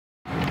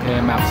Okay,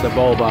 I'm at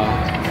Soboba.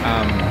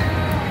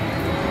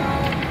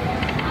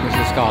 This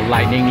is called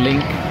Lightning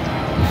Link.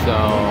 So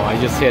I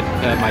just hit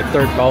my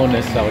third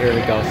bonus, so here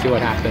we go, see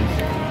what happens.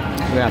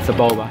 We're at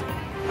Soboba.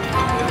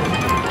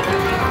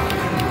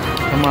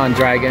 Come on,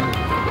 dragon.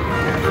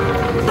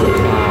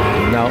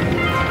 No,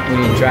 we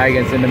need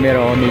dragons in the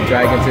middle. We need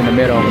dragons in the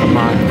middle. Come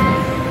on.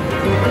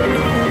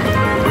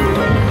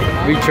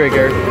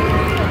 Re-trigger.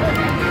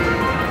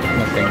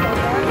 Nothing.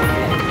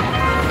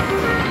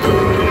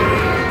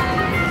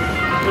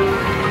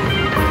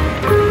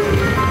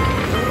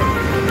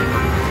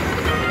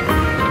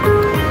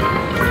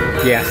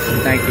 Yes,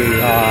 thank you.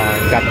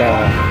 Got the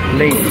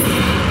link.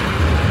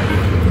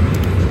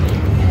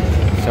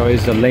 So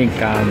here's the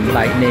link on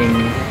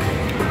Lightning.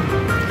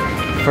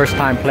 First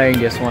time playing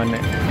this one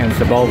in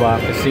Soboba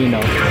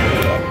Casino.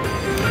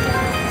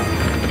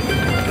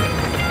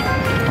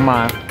 Come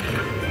on.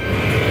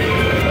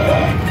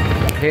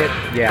 Hit.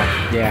 Yeah,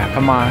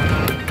 come on.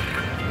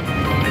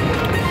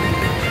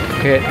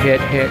 Hit.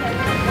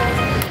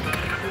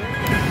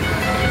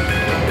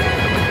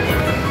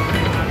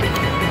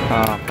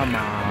 Oh, come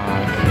on.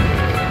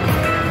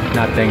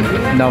 Nothing.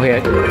 No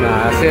hit.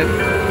 That's it.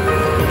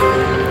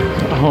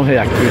 Only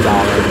like $2.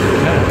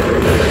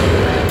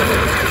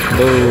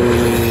 Boo.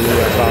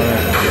 That's all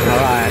right.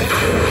 Alright.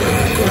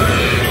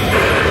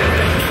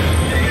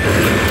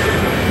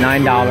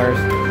 $9.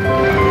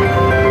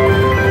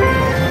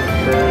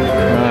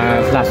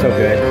 It's not so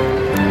good.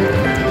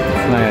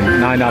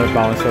 $9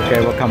 bonus. Okay,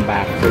 we'll come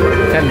back.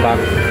 $10.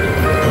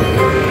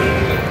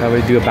 Then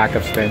we do a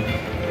backup spin.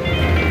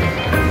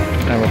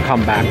 And we'll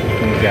come back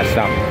and get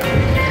some.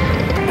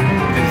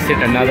 Let's hit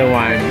another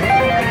one.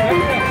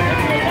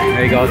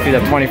 There you go. See the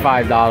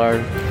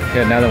 $25.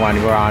 Hit another one.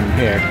 We're on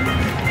here.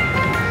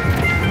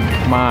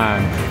 Come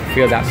on.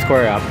 Feel that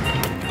square up.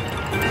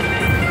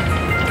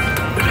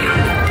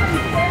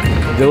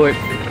 Do it.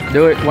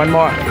 Do it. One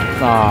more.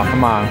 Oh,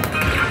 come on.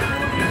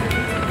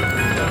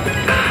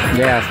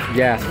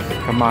 Yes.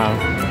 Come on.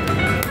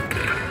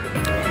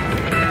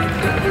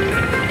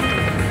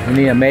 We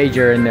need a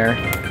major in there.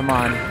 Come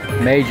on.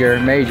 Major.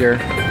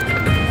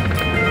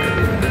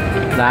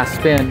 Last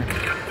spin.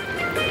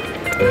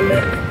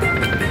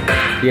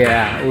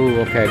 Yeah.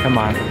 Ooh, okay. Come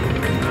on.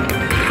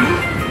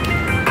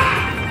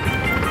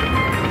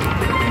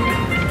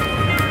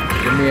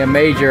 Give me a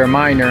major, a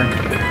minor.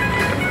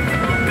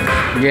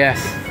 Yes.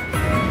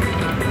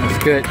 That's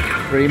good.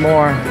 3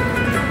 more.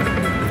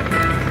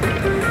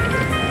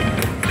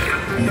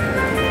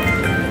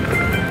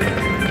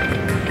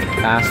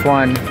 Last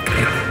one.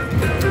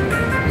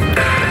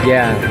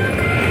 Yeah.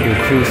 Do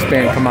 2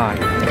 spin. Come on.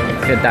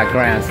 Hit that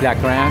grand. See that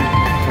grand?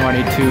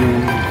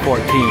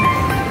 22.14.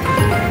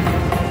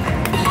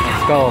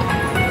 Let's go.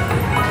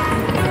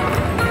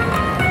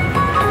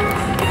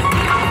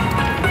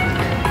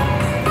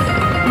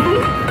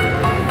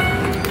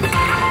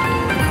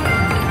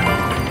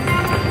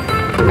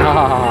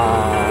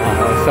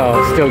 So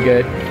still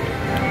good.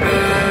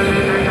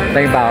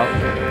 Think about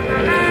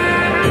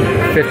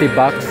 $50,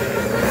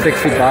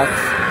 $60,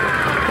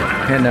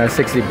 and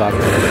 $60.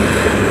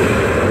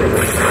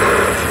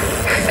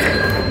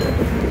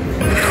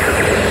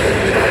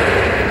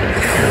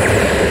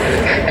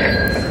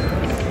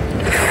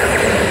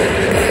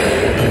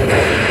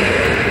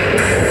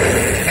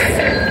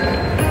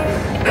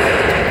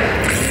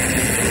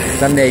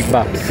 $78.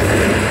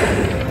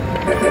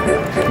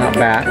 Not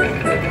bad.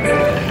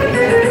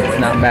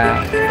 Not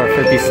bad for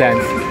 50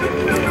 cents.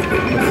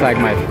 Looks like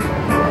my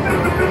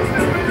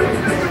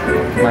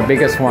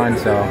biggest one,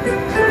 so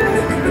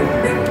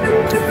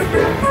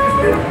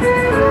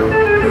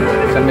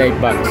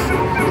 $78.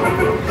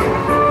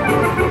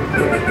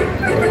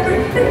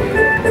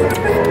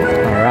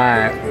 All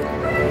right.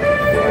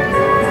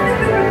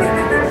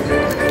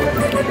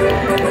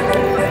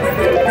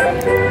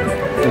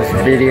 This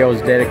video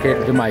is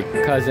dedicated to my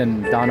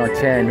cousin Donald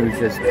Chen, who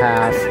just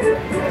passed.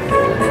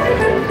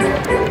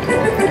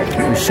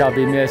 You shall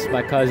be missed,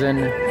 my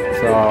cousin.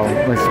 So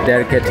it's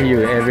dedicated to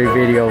you. Every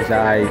video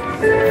that I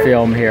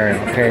film here,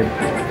 okay,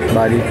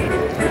 buddy.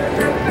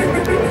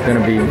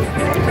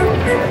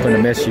 Gonna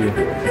miss you.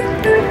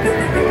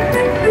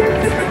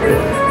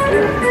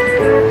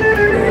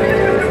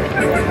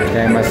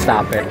 Okay, I'm gonna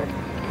stop it.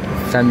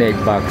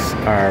 $78.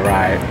 All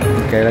right.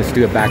 Okay, let's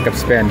do a backup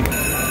spin.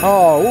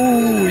 Oh,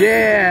 ooh,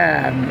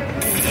 yeah.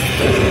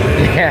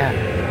 Yeah.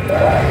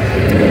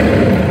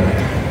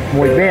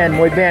 Muy bien.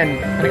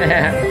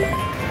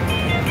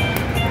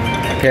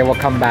 Okay, we'll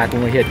come back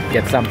when we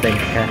get something.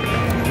 Okay.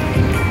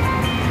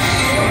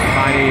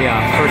 Finally,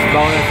 first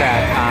bonus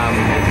at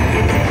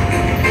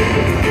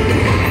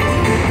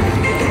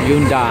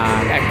Yunda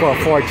Echo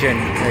Fortune.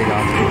 There you go.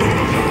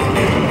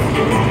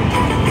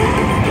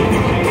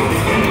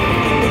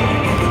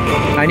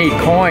 I need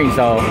coins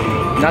though.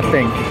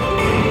 Nothing.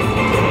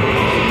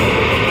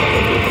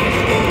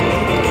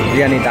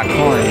 Yeah, I need that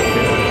coin.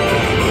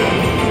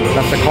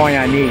 That's the coin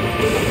I need.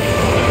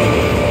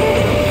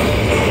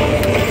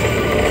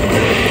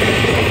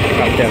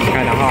 Up there, it's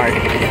kind of hard.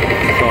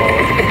 So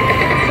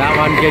that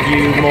one gives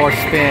you more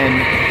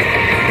spin.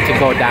 to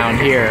go down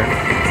here.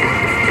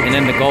 And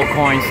then the gold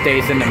coin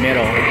stays in the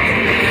middle.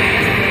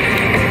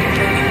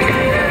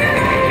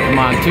 Come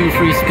on, 2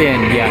 free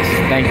spin. Yes,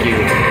 thank you.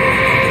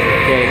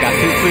 Okay, got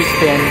 2 free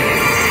spin.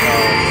 So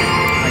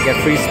I get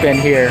free spin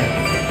here.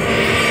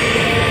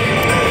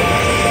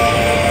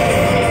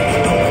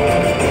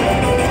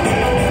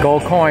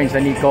 Gold coins, I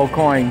need gold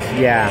coins.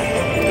 Yeah.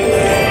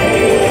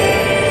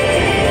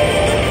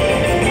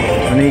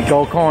 I need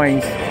gold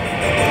coins.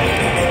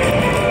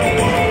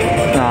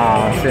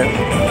 Oh, shit.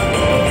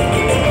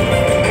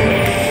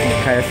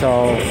 Okay,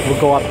 so we'll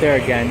go up there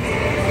again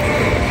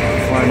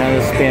for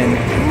another spin.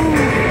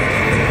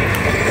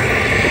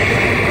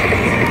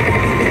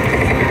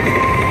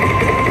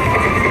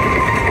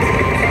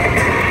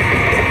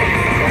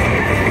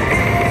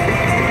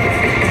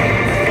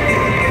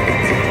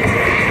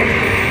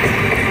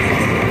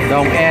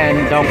 Don't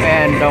end, don't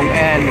end, don't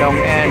end, don't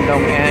end,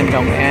 don't end,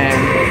 don't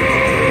end.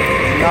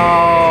 No.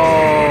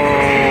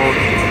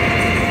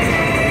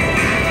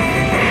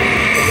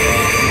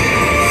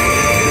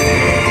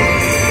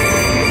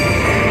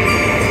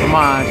 Come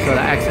on, so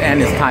the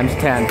XN is times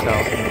 10, so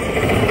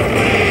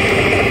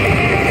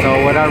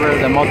whatever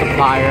the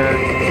multiplier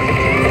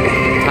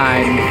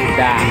times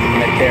that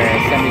right there,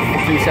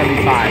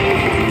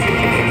 275.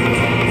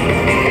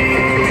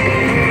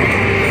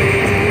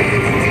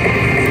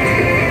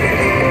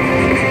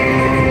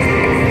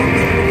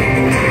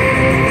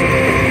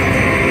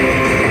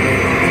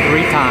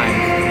 Times.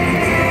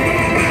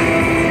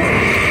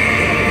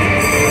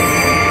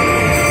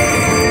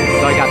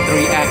 So I got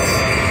 3x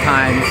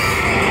times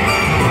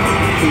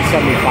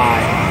 275.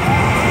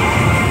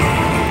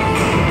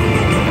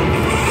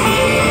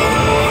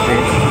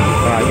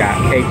 So I got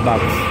 $8.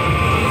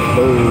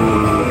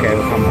 Ooh, okay,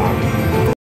 we'll come back.